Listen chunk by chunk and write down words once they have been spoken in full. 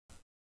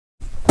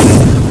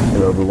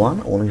Hello everyone,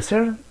 Onyx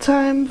here.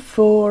 Time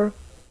for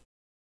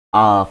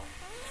a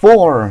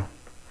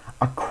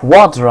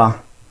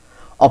quadra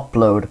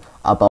upload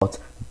about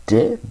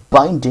the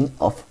binding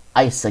of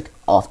Issac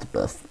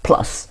Afterbirth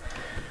Plus.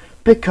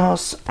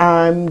 Because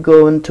I'm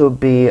going to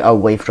be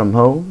away from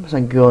home, so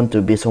I'm going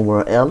to be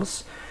somewhere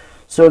else.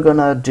 So we're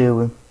gonna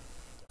do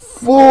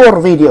 4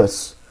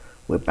 videos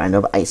with Bind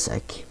of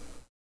Issac.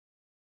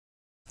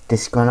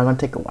 This is gonna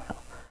take a while.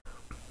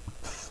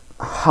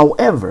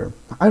 However,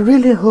 I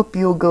really hope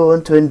you're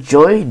going to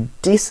enjoy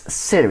this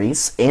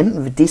series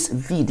and these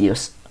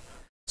videos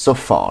so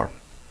far.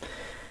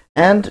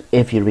 And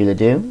if you really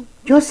do,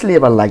 just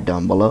leave a like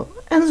down below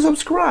and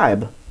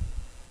subscribe.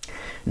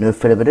 No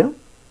further ado,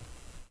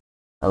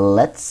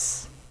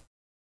 let's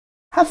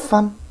have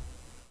fun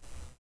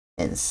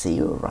and see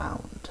you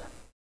around.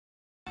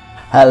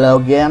 Hello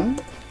again.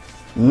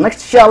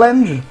 Next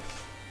challenge.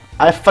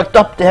 I fucked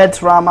up the head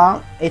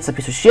trauma. It's a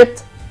piece of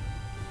shit.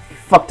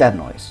 Fuck that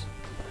noise.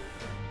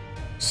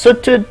 So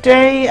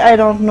today I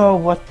don't know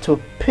what to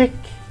pick.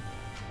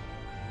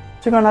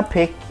 So I'm gonna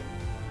pick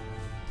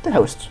the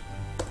host.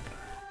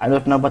 I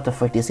don't know what the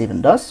fuck this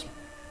even does.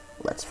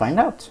 Let's find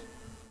out.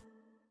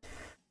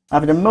 I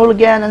have the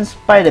mulligan and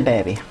spider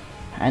baby.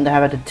 And I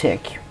have the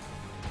tick.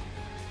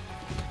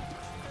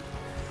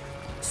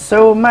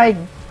 So my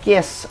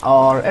guess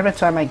are every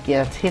time I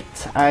get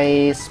hit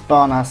I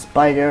spawn a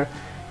spider.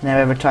 And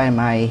every time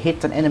I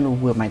hit an enemy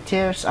with my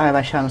tears I have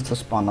a chance to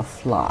spawn a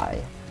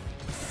fly.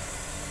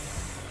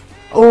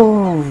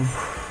 Oh,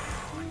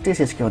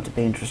 this is going to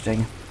be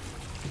interesting.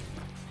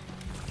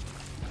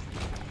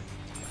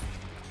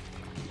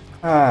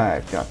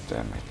 Ah, god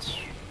damn it.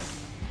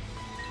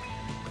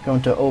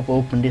 Going to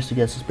open this to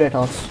get some spirit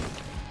hearts.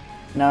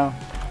 No.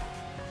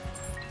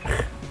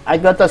 I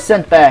got the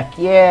scent back,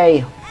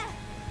 yay!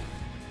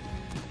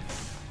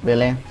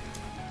 Really?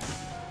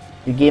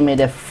 You give me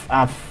the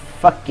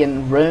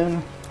fucking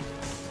rune?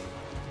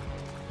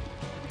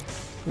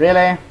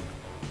 Really?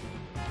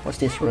 What's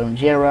this rune?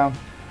 0?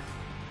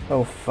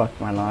 Oh fuck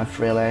my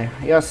life, really.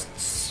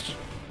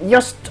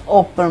 Just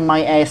open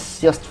my ass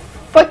just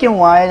fucking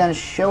wide and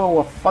show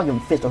a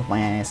fucking fit of my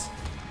ass.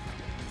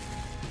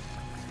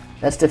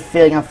 That's the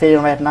feeling I'm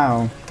feeling right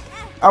now.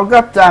 Oh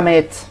god damn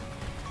it!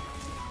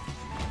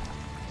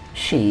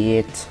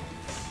 Shit.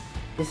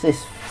 This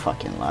is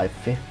fucking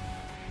life.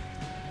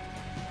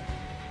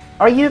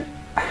 Are you?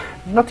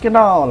 Nothing at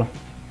all.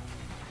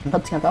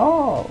 Nothing at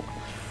all.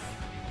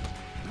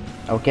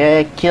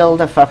 Okay, kill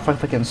the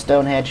fucking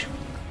stone hedge.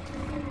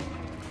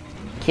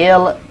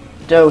 Kill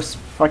those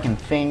fucking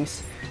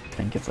things.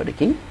 Thank you for the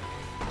key.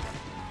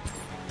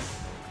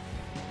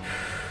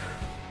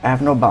 I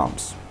have no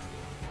bombs.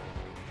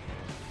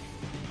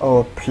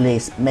 Oh,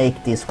 please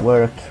make this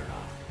work.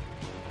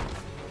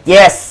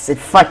 Yes, it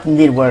fucking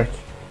did work.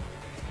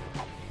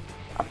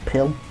 A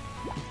pill.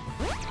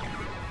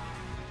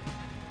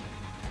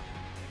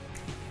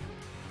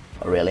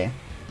 Oh, really?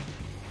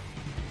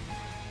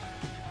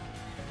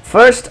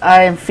 First,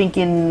 I'm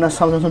thinking of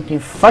something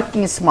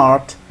fucking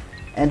smart.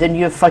 And then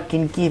you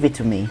fucking give it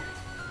to me.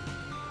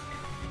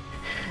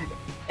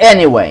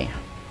 Anyway.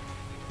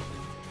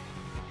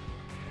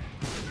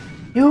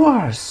 You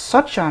are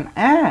such an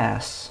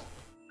ass.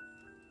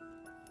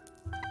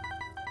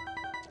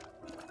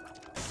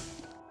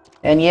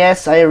 And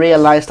yes, I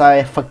realized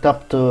I fucked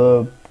up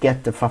to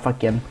get the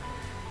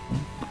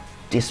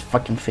this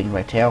fucking thing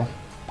right here.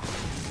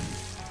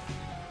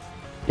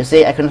 You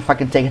see, I couldn't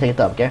fucking take it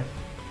up, okay?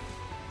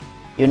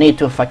 You need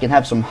to fucking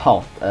have some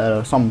heart,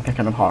 some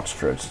kind of hearts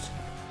first.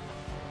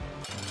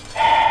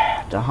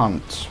 The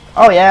hunt.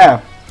 Oh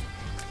yeah.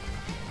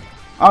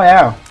 Oh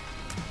yeah.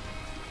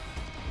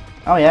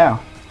 Oh yeah.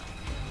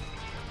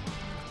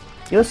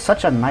 You're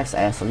such a nice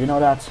asshole, you know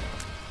that?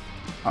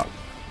 Oh,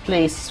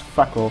 please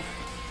fuck off.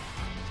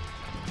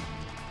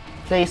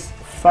 Please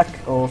fuck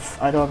off.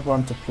 I don't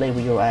want to play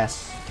with your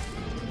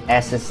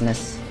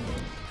assness.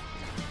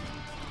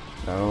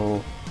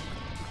 No.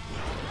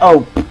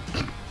 Oh.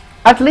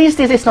 At least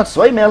this is not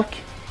soy milk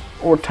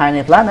or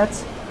tiny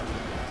planets.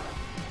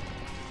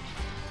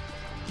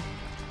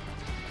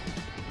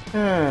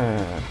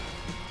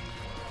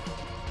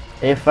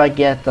 If I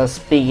get a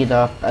speed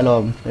up,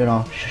 you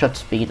know,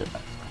 shot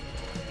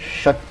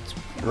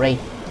rate,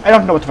 I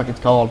don't know what the fuck it's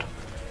called,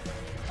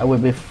 I will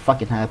be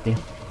fucking happy.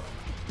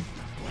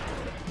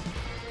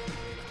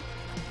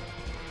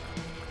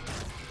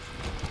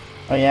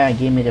 Oh yeah,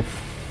 give me the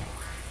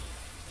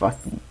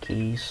fucking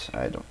keys,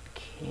 I don't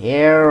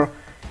care,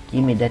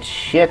 give me that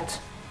shit.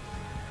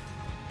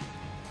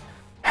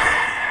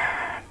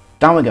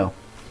 Down we go.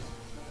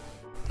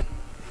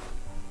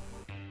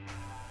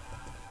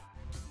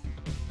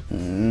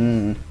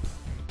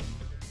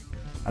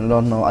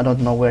 I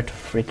don't know where to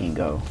freaking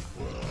go.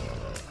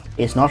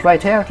 It's not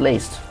right here at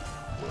least.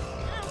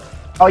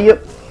 Are you?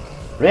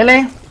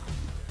 Really?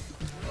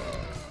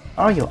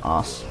 Are you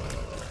ass?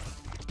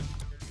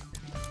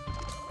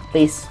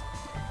 Please,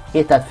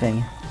 hit that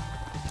thing.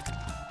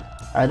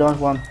 I don't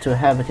want to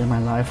have it in my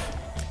life.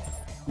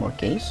 More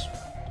keys.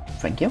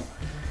 Thank you.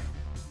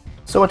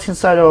 So what's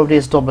inside of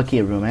this double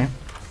key room, eh?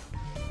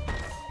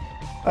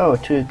 Oh,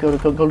 to go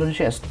to the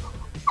chest.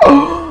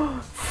 Oh,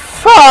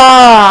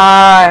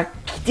 fuck!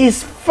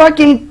 This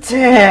fucking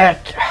tech!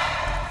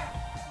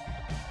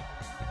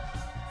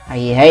 I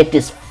hate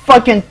this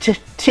fucking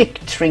tick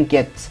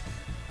trinket.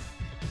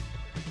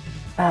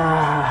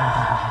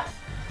 I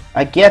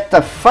get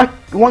the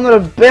one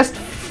of the best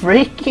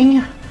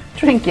freaking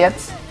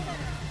trinkets,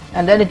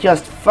 and then it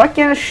just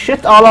fucking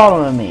shit all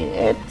over me.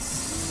 It's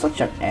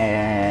such an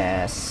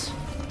ass.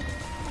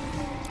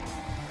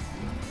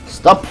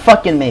 Stop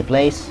fucking me,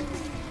 please.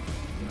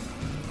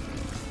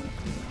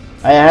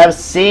 I have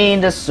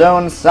seen the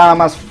Zone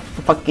Sama's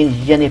fucking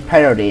Jenny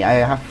parody. I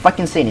have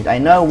fucking seen it. I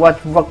know what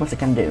Rockmaster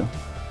can do.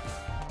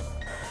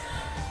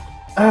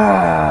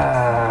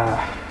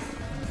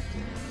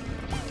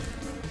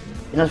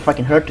 You're not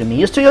fucking hurting me.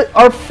 You still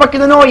are fucking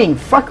annoying.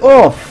 Fuck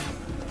off.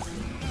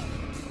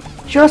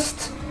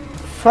 Just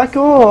fuck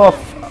off.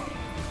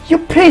 You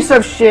piece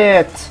of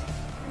shit.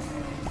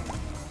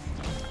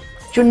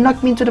 You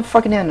knocked me into the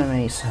fucking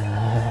enemies.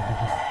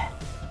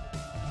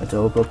 Let's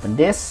open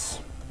this.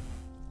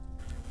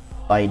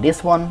 Buy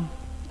this one.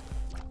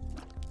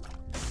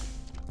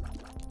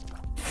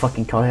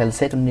 Fucking call hell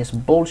set on this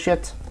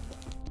bullshit.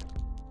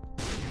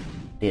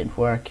 Didn't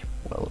work.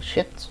 Well,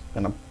 shit.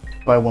 Gonna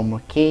buy one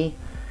more key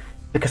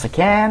because I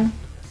can.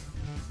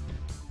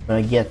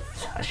 Gonna get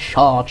a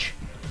charge.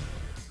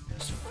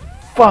 These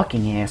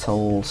fucking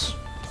assholes.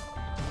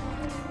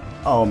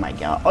 Oh my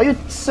god. Are you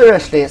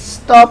seriously?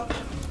 Stop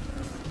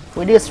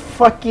with this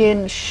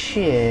fucking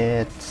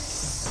shit.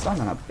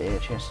 Son of a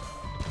bitches.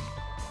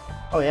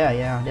 Oh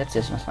yeah, that's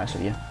nice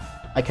of you.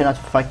 I cannot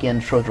fucking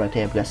throw it right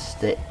here because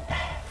the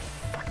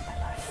fuck my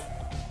life.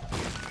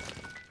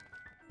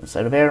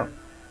 Inside of here.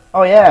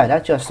 Oh yeah,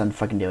 that just doesn't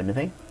fucking do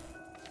anything.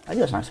 That's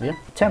just nice of you.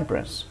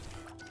 Temperance.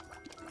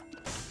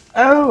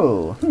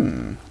 Oh,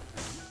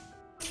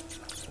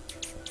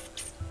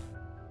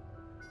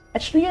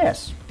 Actually,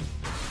 yes.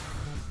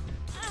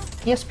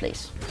 Yes,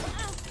 please.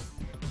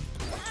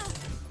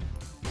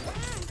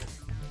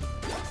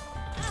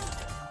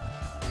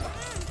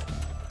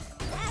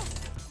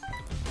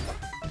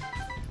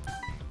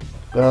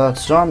 Got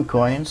some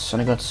coins,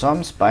 and I got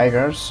some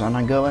spiders, and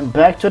I'm going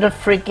back to the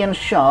freaking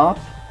shop.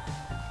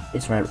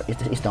 It's right.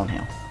 It's down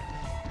here.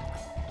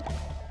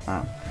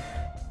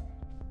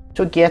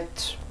 To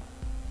get.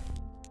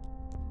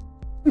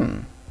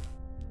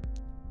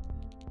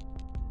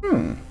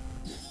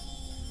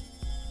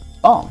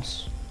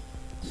 Bombs.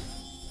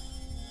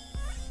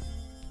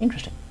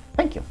 Interesting.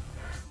 Thank you.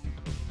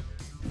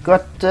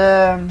 Got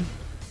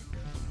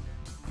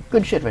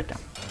good shit right there.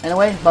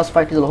 Anyway, boss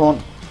fight, little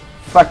horn.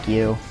 Fuck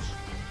you.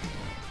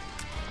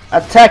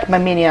 Attack my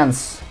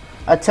minions.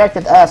 Attack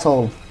that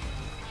asshole.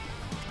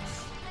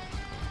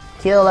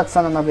 Kill that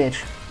son of a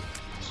bitch.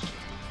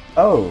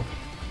 Oh.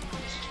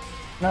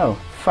 No,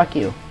 fuck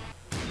you.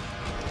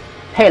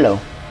 Halo.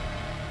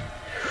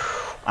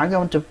 I'm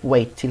going to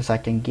wait till I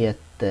can get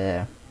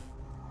the...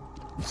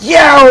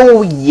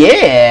 Yo,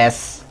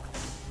 yes!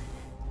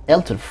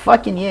 Elton,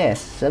 fucking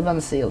yes. 7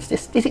 seals.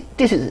 This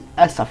is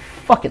that's a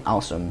fucking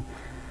awesome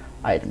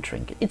item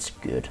trinket. It's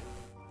good.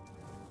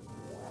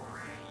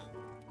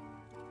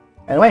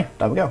 Anyway,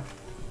 there we go.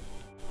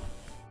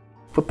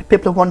 For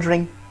people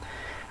wondering,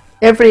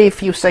 every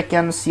few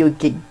seconds you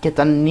get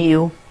a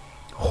new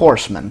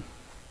horseman.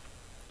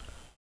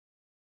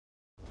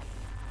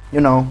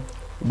 You know,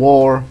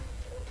 war,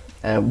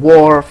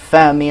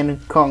 famine,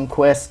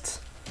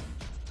 conquest,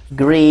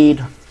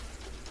 greed,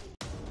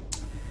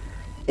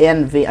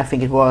 envy, I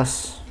think it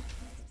was.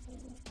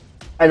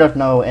 I don't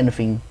know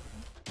anything.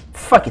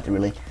 Fuck it,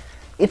 really.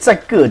 It's a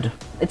good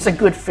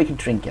freaking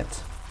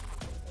trinket.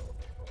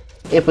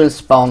 It will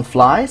spawn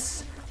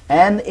flies,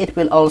 and it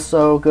will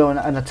also go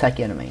and attack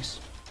enemies.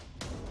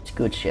 It's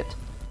good shit.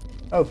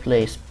 Oh,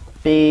 please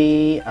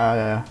be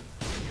hell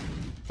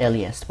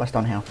yes. What's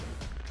down here?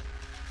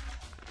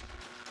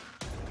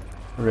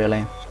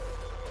 Really?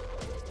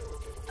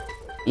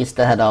 Is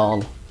that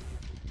all?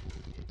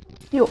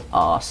 You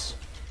ass.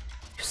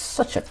 You're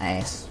such an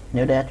ass.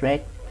 Know that,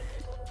 right?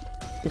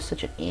 You're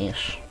such an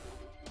ass.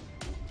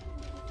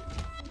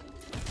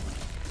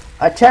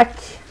 Attack!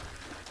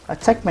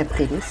 Attack my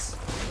pretties.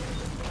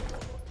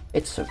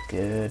 It's so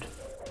good.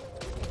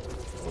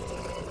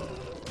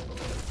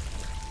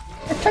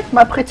 Attack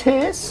my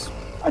pretties.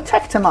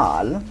 Attack them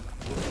all.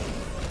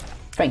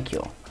 Thank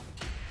you.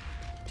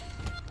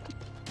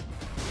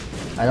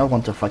 I don't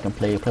want to fucking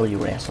play with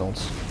you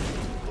assholes.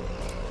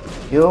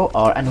 You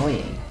are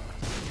annoying.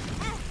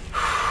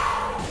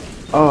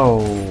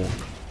 Oh.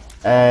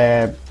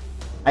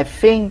 I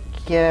think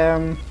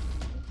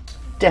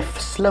death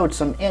slowed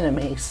some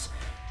enemies,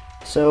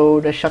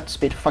 so the shot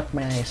speed fucked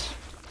my ass.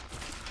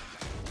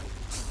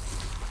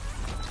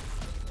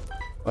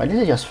 Well,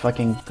 this is just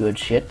fucking good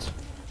shit.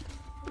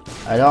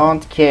 I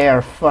don't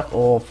care, fuck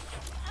off.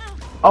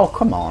 Oh,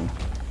 come on.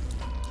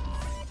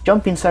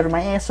 Jump inside of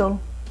my asshole.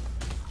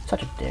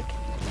 Such a dick.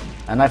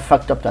 And I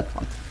fucked up that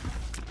one.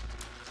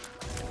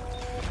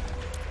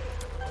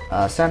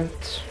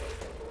 Sent.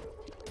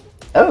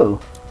 Oh,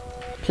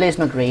 please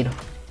not greed.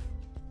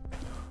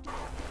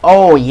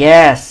 Oh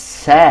yes,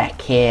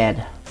 sack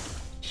head.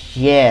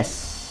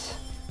 Yes.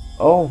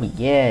 Oh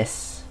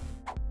yes.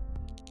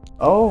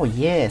 Oh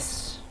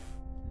yes.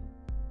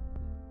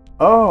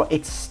 Oh,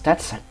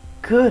 that's a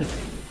good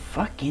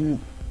fucking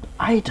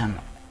item.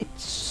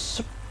 It's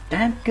so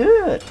damn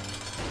good.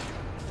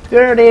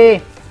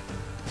 Gertie,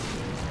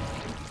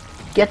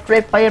 get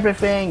raped by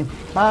everything.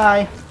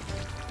 Bye.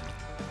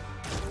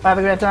 Have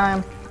a great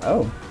time.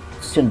 Oh,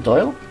 Student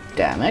Doyle.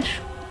 Damage.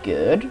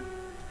 Good.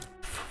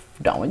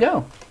 Down we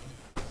go.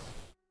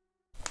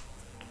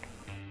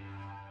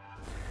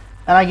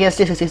 And I guess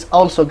this is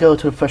also go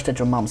to the first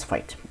stage of Mom's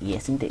fight.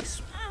 Yes, indeed.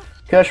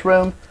 Curse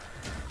room.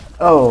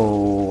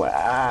 Oh,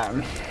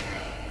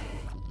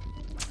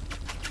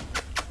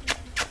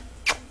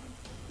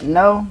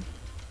 no.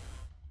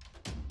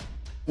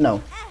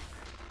 No.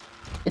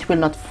 It will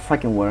not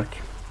fucking work.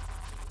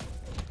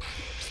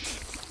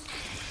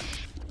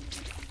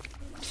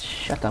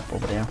 Shut up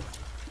over there.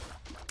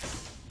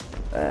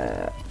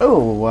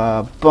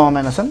 Bomb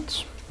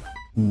innocent.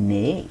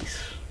 Nice.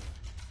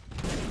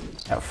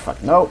 Oh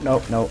fuck, no,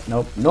 no, no,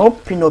 no,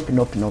 nope, nope,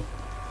 nope, nope.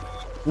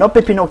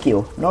 Nope,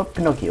 Pinocchio, nope,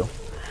 Pinocchio.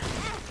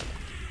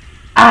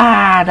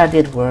 Ah, that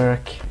did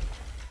work.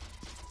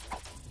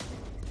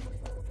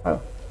 Oh.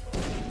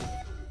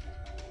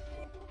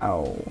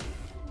 Oh.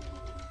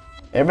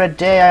 Every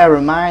day I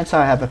remind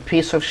I have a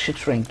piece of shit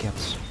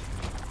trinkets.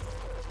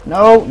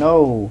 No,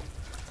 no.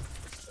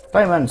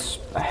 Diamonds.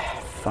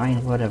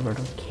 Fine, whatever,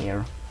 don't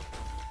care.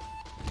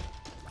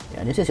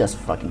 Yeah, this is just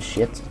fucking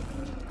shit.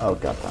 Oh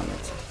god damn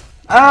it.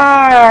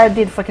 Ah, I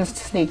did fucking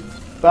sneak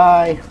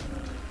by.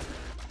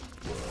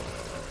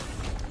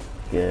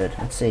 Good,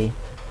 let's see.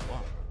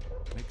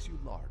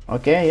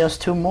 Okay,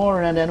 just 2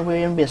 more and then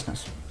we're in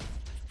business.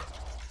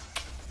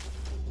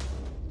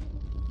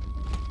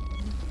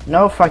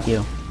 No, fuck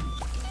you.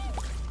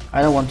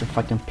 I don't want to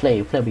fucking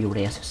play with your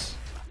asses.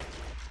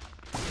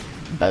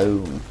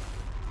 Boom.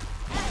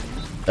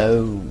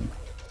 Boom.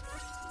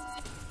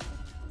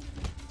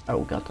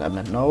 Oh god damn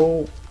it,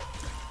 no.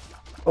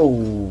 Oh,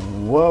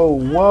 whoa,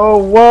 whoa,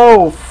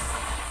 whoa,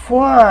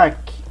 fuck.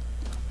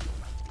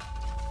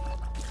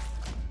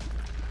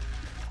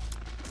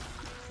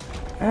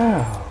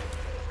 Oh,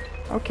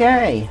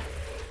 okay.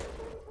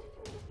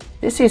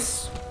 This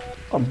is,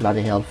 oh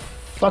bloody hell,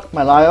 fuck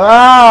my life.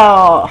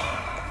 Oh.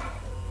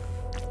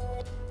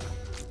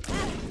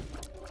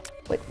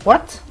 Wait,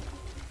 what?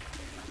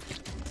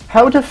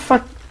 How the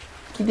fuck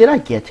did I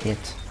get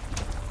hit?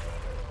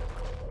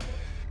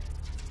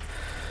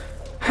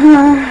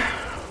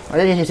 Well,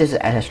 this is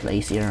actually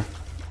easier.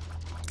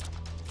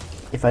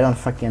 If I don't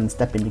fucking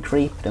step in the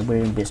creep, then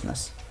we're in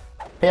business.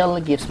 Pill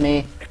gives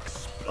me...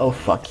 Oh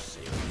fuck.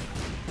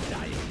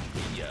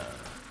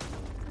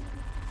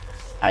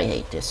 I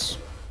hate this.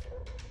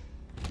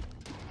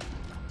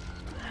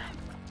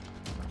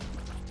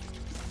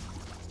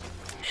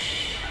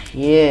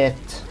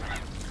 Shit.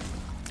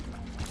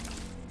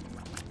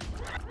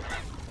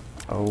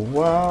 Oh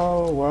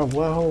whoa, whoa,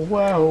 whoa,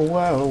 whoa,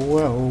 whoa,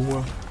 whoa,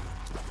 whoa.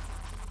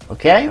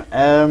 Okay,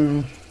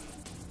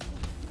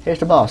 here's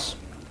the boss.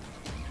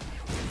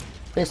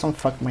 Please don't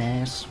fuck my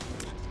ass.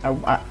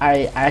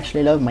 I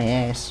actually love my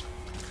ass.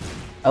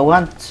 I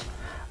want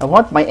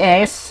my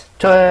ass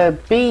to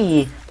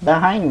be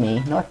behind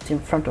me, not in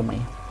front of me.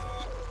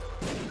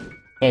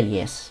 Hell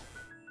yes.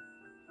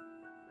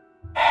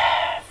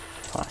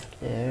 Fuck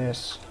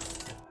this.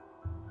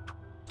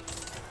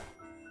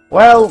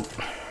 Well,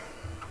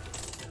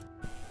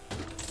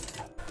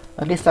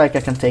 at least I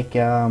can take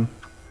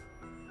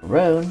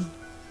rune.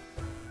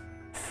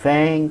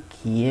 Thank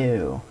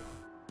you.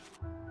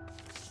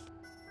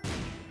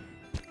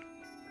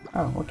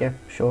 Oh, okay,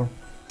 sure.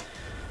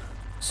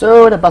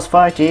 So the boss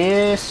fight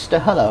is the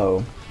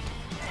hello.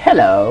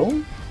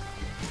 Hello.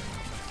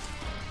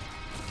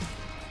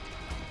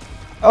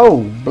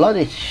 Oh,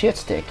 bloody shit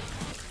stick.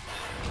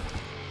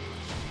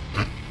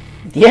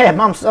 Yeah,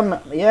 mom,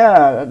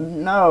 yeah,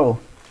 no.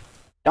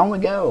 Down we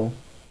go.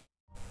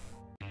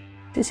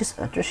 This is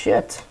utter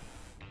shit.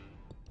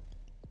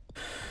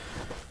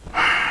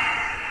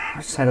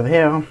 Side over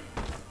here,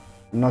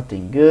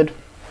 nothing good.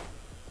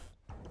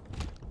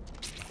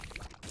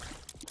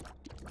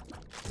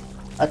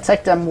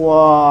 Attack them,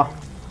 war.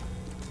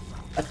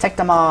 Attack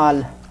them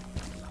all.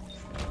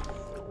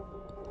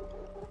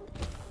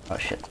 Oh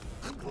shit.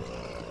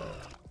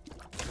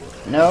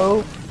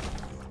 No.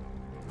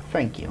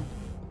 Thank you.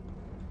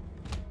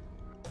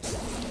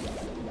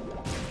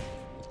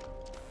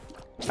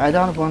 I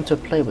don't want to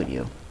play with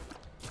you.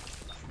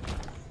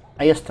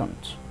 I just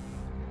don't.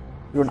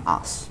 You're an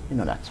ass. You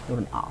know that. You're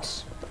an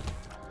ass.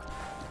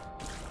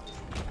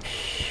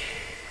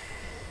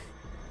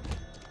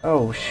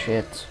 Oh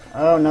shit.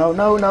 Oh no,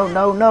 no, no,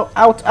 no, no.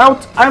 Out,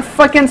 out. I'm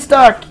fucking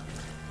stuck.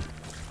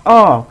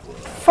 Oh,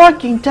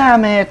 fucking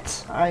damn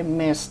it. I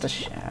missed the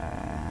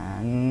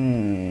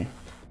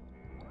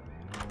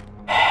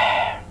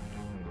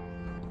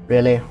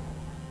Really?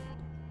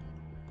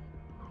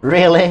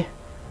 Really?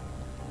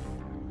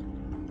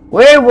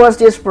 Where was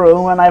this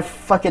room when I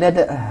fucking had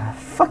the...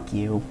 fuck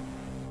you.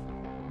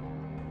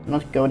 I'm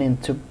not going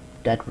into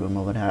that room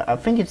over there. I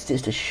think it's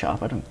just the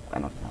shop. I don't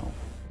know.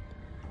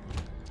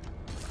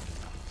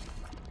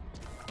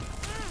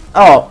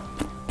 Oh,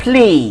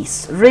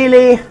 please,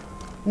 really?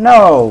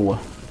 No.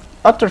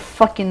 Utter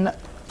fucking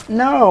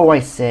no,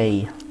 I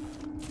say.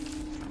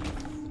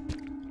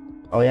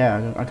 Oh yeah,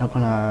 I'm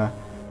gonna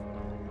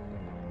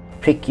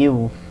pick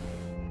you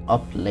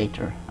up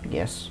later, I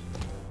guess.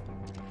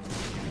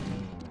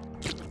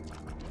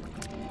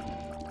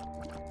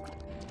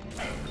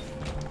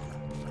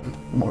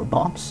 More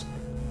bombs.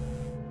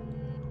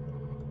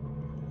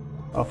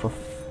 Off of.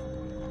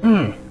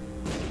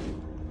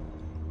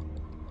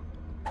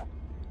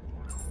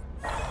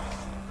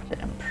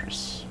 The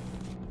Empress.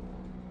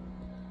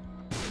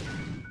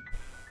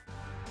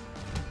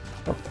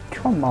 Oh,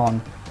 come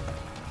on.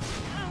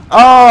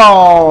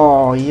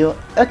 Oh, you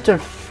utter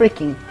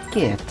freaking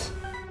git.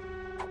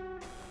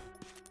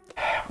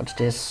 What's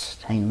this?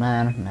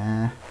 Hangman?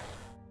 Nah.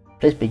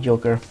 Please be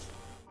Joker.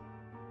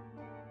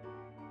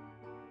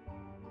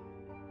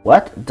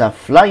 What? The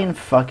flying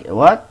fuck?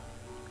 What?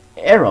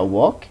 Arrow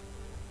walk?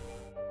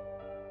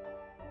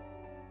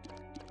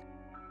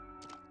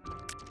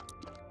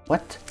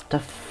 What the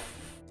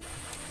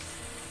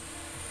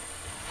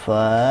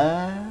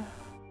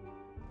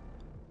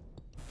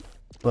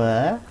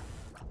What?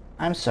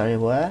 I'm sorry,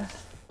 what?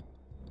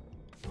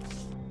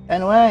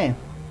 Anyway.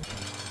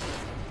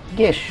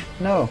 Gish,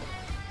 no.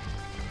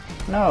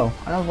 No,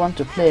 I don't want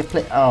to play.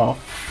 Oh,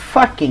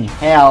 fucking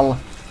hell.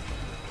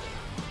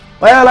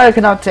 Well, I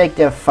cannot take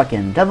the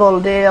fucking devil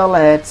deal.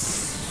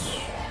 It's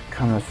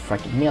kind of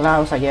fucking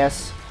Millhouse, I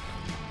guess.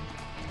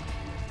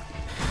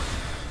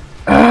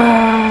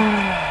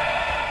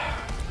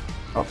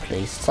 Oh,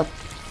 please, stop.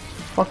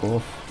 Fuck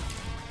off.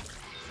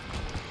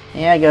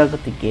 Yeah, I gotta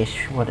get the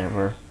Gish,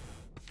 whatever.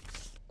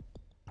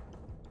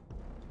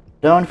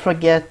 Don't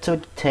forget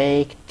to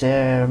take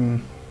the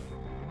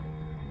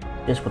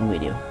this one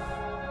with you.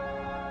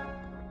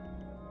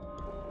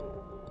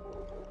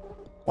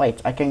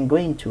 Wait, I can go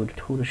into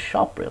the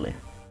shop, really?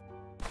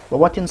 But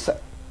what inside?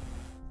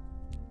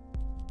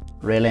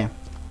 Really?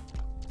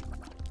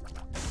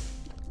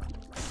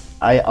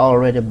 I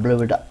already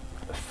blew it up.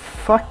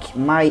 Fuck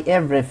my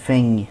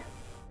everything.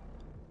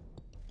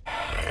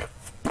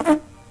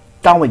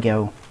 Down we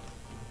go.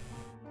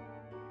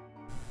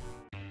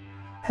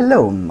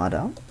 Hello,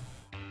 mother.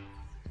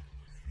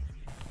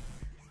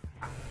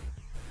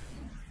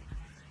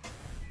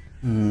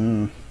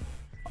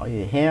 Are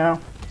you here?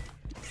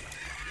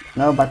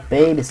 No, but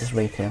babies is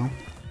retail.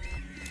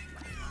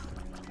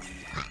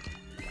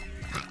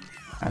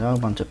 I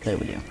don't want to play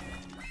with you.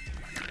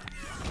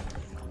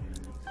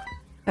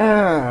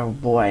 Oh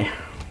boy.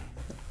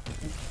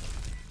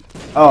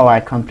 Oh, I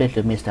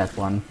completely missed that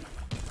one.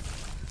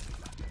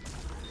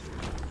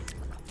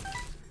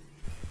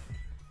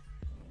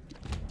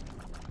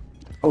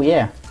 Oh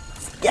yeah.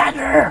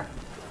 Scatter!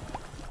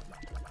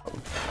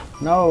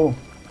 No.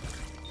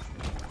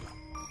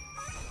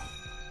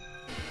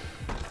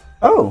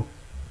 Oh!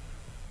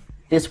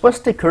 This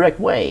was the correct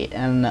way,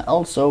 and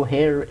also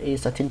here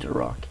is a Tinted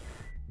Rock.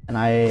 And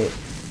I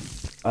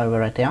will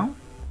write down?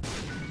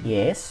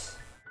 Yes.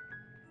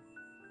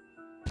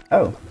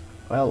 Oh,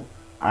 well,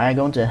 I'm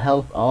going to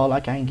help all I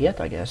can get,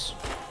 I guess.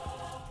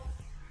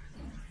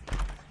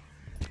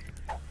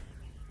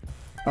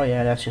 Oh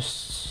yeah, that's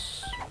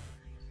just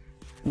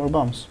more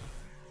bombs.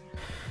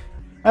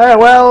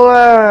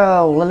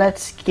 Well,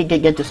 let's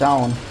get this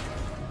on.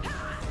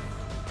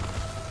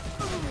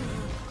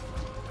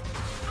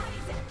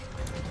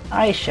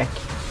 Issac.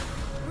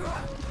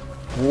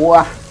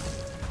 Wah.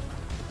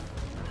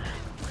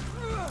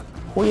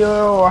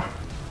 Huyo.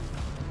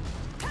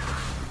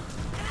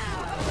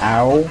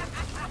 Ow.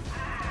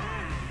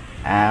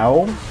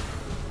 Ow.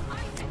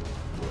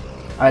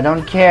 I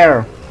don't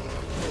care.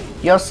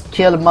 Just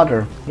kill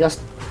mother. Just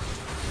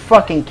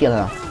fucking kill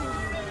her.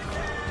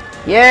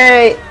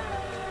 Yay!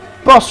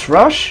 Boss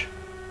rush.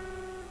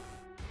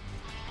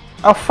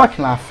 Oh,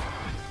 fucking laugh.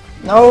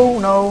 No,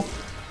 no.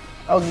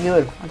 Oh,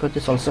 good. I got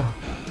this also.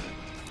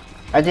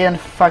 I didn't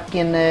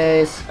fucking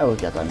oh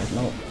god damn it,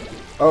 no.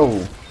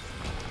 Oh.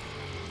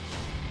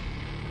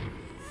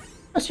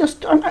 I'm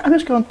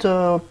just going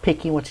to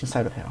pick in what's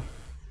inside of here.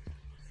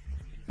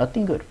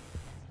 Nothing good.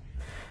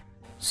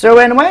 So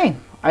anyway,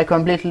 I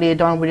completely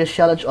done with this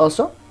challenge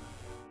also.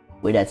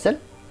 With that said,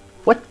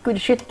 what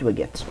good shit do I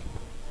get?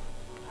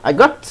 I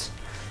got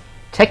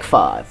Tech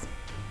 5.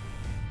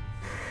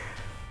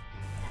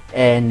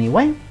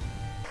 Anyway,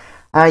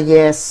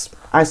 yes,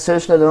 I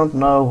seriously don't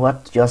know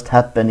what just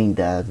happened in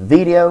that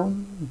video,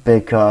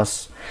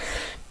 because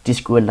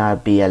this will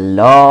not be a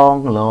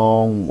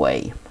long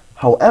way.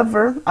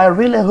 However, I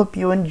really hope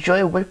you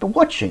enjoy what you're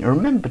watching.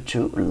 Remember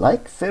to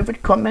like,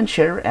 favorite, comment,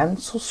 share and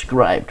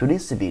subscribe to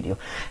this video.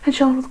 And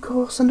channel of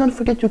course, and don't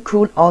forget you're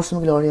cool,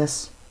 awesome,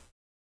 glorious.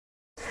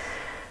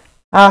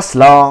 As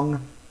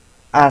long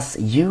as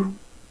you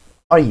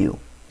are you.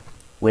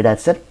 With that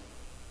said,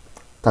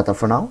 tata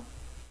for now,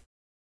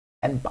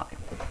 and bye.